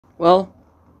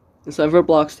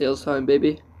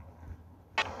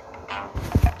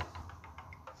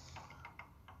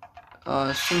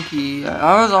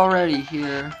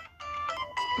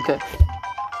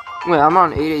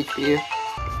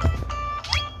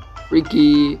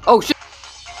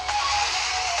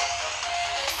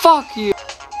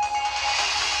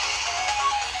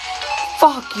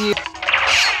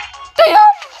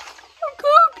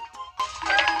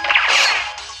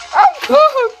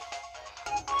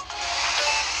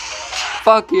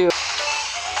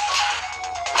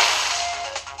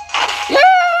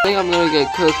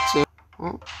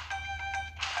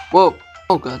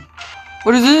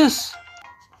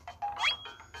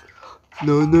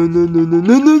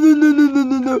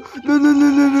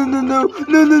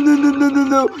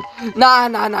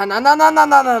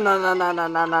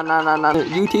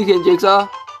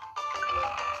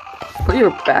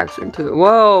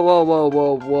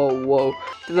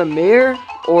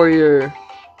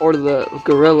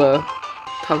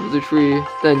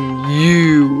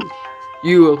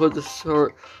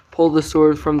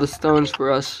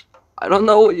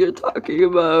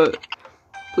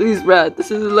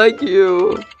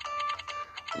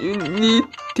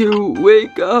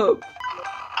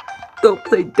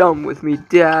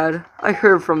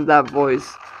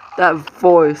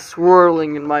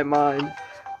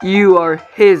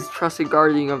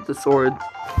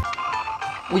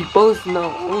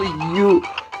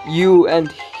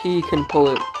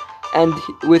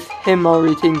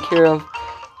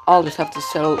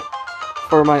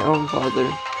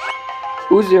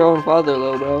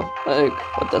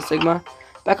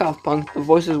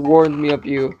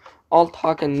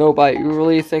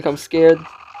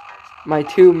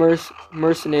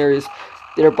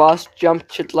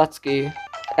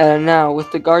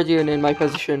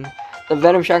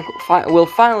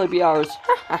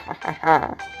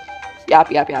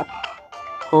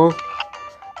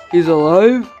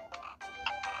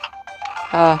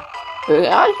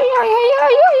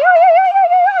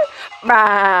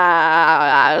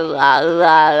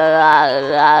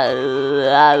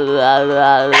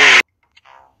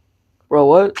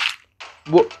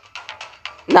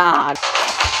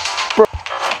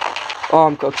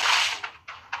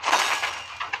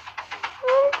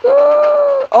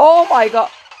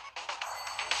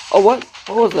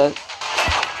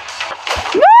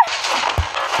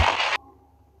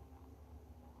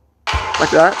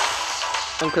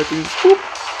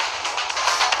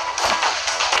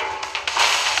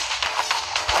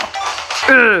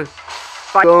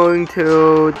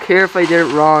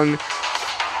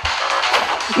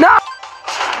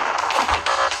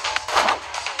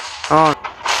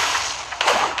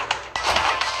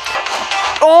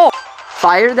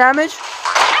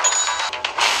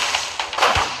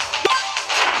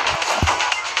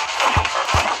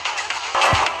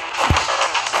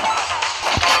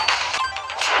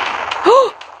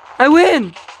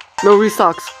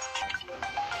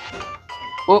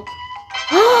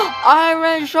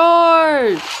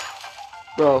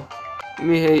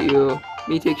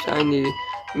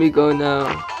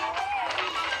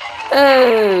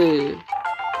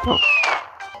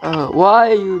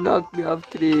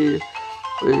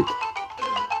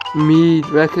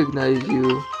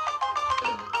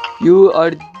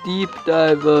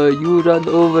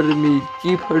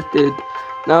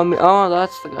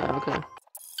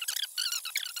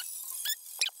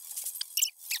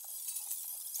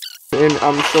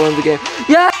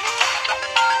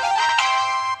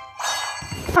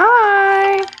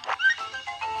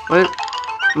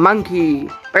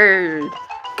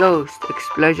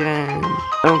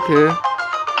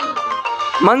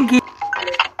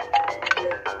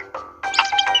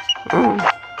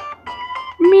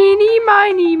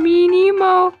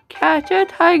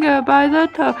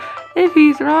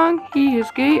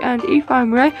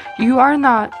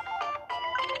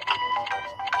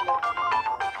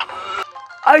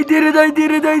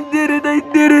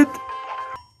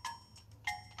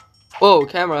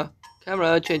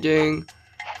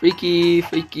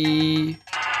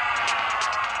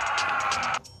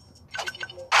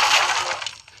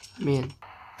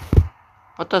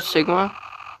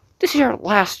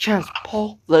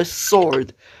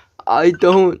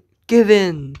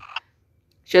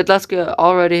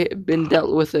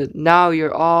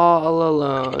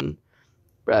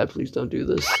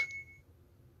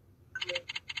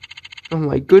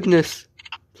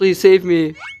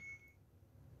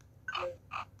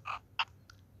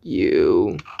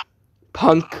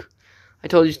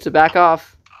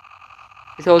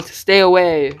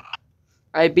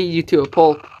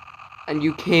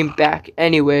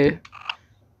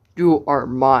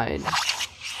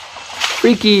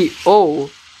Freaky.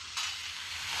 Oh.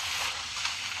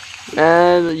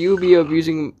 And you be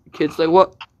abusing kids like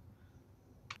what?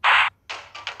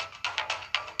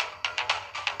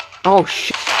 Oh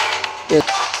shit. Yeah.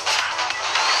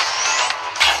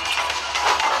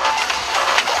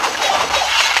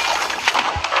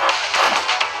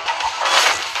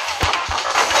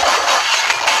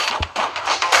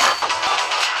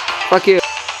 Fuck you.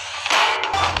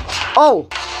 Oh.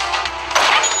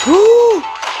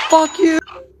 Fuck you.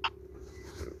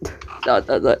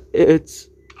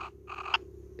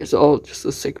 It's all just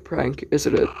a sick prank,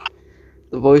 isn't it?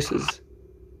 The voices.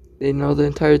 They know the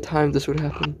entire time this would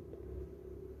happen.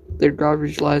 Their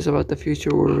garbage lies about the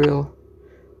future were real.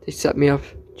 They set me up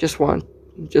just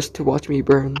to watch me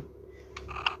burn.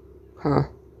 Huh.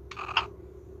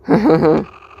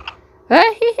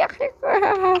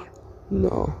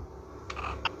 No.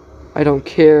 I don't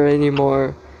care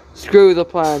anymore. Screw the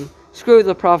plan. Screw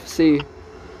the prophecy.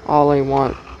 All I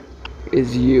want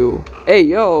is you. Hey,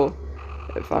 yo!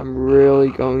 If I'm really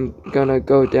gonna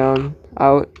go down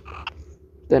out,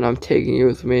 then I'm taking you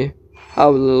with me. How,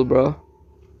 little bro?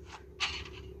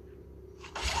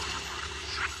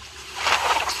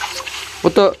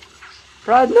 What the?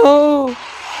 Brad, no!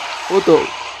 What the?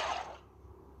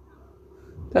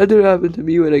 That didn't happen to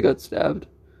me when I got stabbed.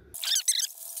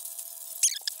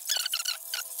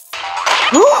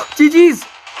 GG's!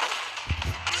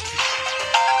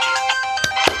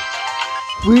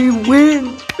 We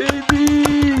win,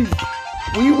 baby!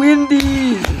 We win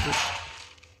these!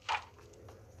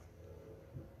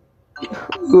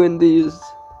 We win these.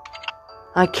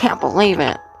 I can't believe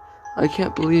it. I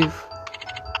can't believe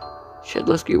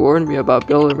Shedlisky warned me about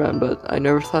Bilderman, but I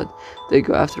never thought they'd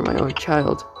go after my own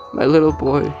child. My little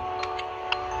boy.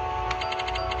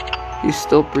 He's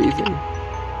still breathing.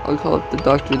 I'll call up the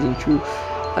doctor then true.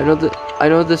 I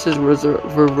know this is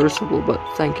reversible, but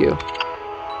thank you.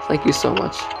 Thank you so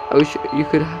much. I wish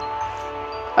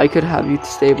I could have you to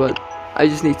stay, but I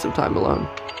just need some time alone.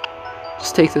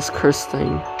 Just take this cursed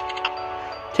thing.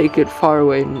 Take it far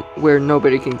away where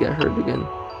nobody can get hurt again.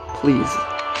 Please.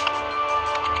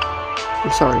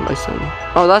 I'm sorry, my son.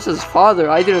 Oh, that's his father.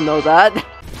 I didn't know that.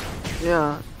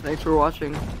 Yeah, thanks for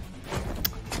watching.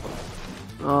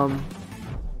 Have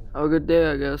a good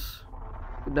day, I guess.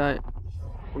 Good night.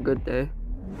 A good day.